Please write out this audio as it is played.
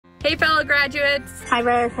Hey fellow graduates! Hi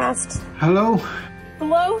Briercrest. Hello.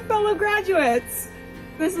 Hello fellow graduates!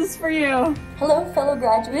 This is for you. Hello fellow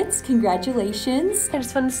graduates, congratulations. I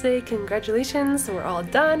just wanted to say congratulations, we're all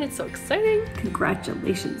done, it's so exciting.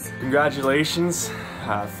 Congratulations. Congratulations,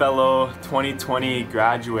 fellow 2020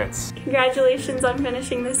 graduates. Congratulations on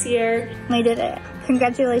finishing this year. We did it.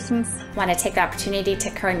 Congratulations. I want to take the opportunity to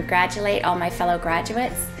congratulate all my fellow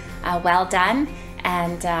graduates. Well done,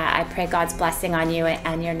 and I pray God's blessing on you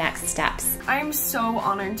and your next steps. I'm so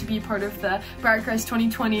honored to be part of the Briercrest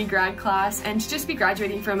 2020 grad class and to just be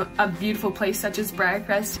graduating from a beautiful place such as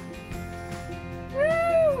Briercrest.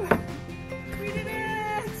 Woo! We did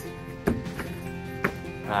it!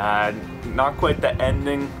 Not quite the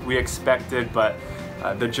ending we expected, but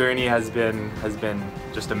the journey has been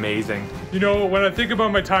just amazing. You know, when I think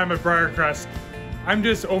about my time at Briercrest, I'm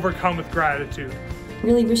just overcome with gratitude.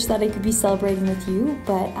 Really wish that I could be celebrating with you,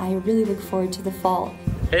 but I really look forward to the fall.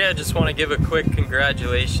 Hey, I just want to give a quick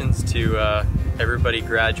congratulations to everybody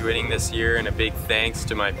graduating this year, and a big thanks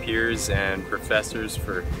to my peers and professors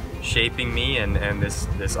for shaping me and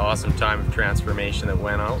this awesome time of transformation that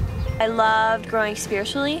went out. I loved growing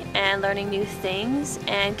spiritually and learning new things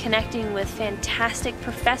and connecting with fantastic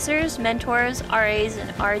professors, mentors, RAs, and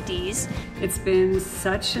RDs. It's been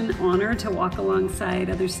such an honor to walk alongside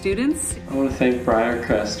other students. I want to thank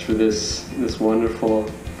Briercrest for this wonderful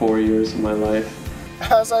 4 years of my life.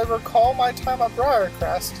 As I recall my time at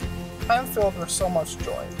Briercrest, I'm filled with so much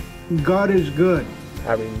joy. God is good.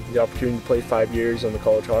 Having the opportunity to play 5 years on the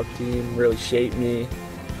college hockey team really shaped me,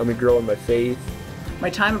 helped me grow in my faith. My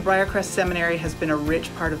time at Briercrest Seminary has been a rich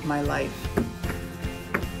part of my life.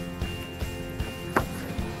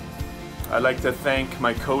 I'd like to thank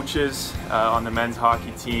my coaches on the men's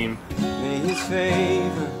hockey team. May His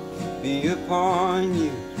favor be upon you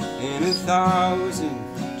and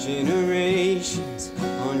 1,000 generations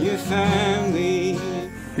on your family.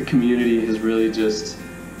 The community has really just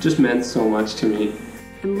meant so much to me.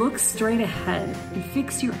 And look straight ahead and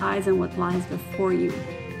fix your eyes on what lies before you.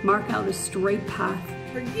 Mark out a straight path.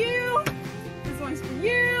 For you! This one's for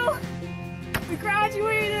you! We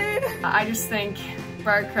graduated! I just think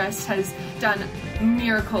Briercrest has done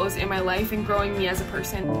miracles in my life and growing me as a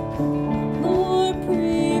person. Lord,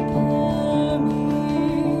 prepare me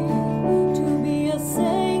to be a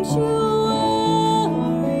sanctuary.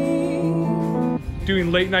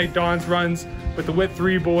 Doing late night dawns runs with the With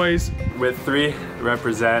 3 boys. With 3,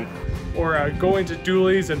 represent. Or going to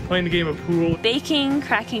dualies and playing the game of pool. Baking,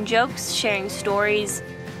 cracking jokes, sharing stories.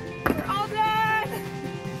 We're all done!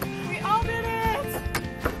 We all did it!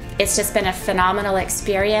 It's just been a phenomenal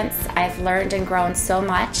experience. I've learned and grown so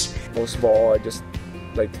much. Most of all, I just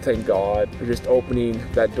like to thank God for just opening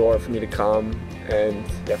that door for me to come, and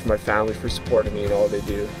for my family for supporting me in all they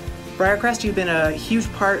do. Briercrest, you've been a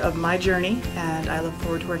huge part of my journey, and I look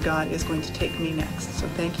forward to where God is going to take me next. So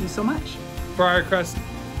thank you so much. Briercrest,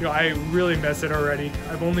 you know, I really miss it already.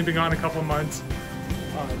 I've only been gone a couple months.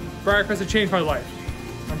 Briercrest has changed my life.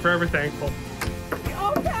 I'm forever thankful. We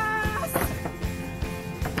all passed!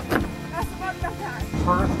 That's about enough time.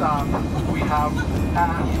 First up, we have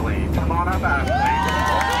Ashley. Come on up, Ashley.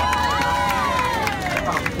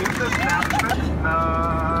 Give the announcement.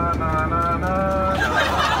 Na, na, na, na, na.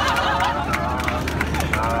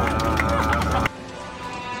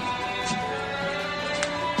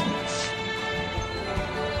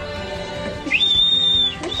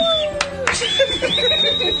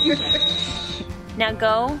 Now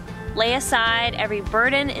go, lay aside every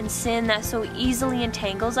burden and sin that so easily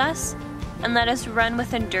entangles us, and let us run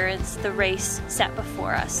with endurance the race set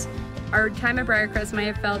before us. Our time at Briercrest might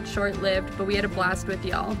have felt short-lived, but we had a blast with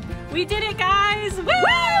y'all. We did it, guys!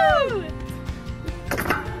 Woo!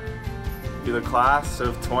 Be the class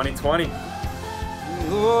of 2020.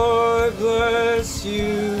 Lord bless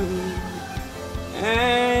you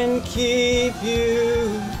and keep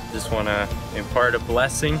you. Just want to impart a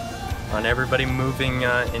blessing on everybody moving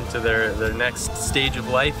into their next stage of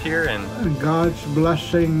life here, and God's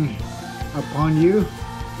blessing upon you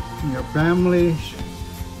and your families.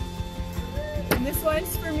 And this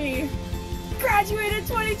one's for me. Graduated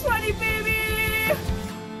 2020, baby!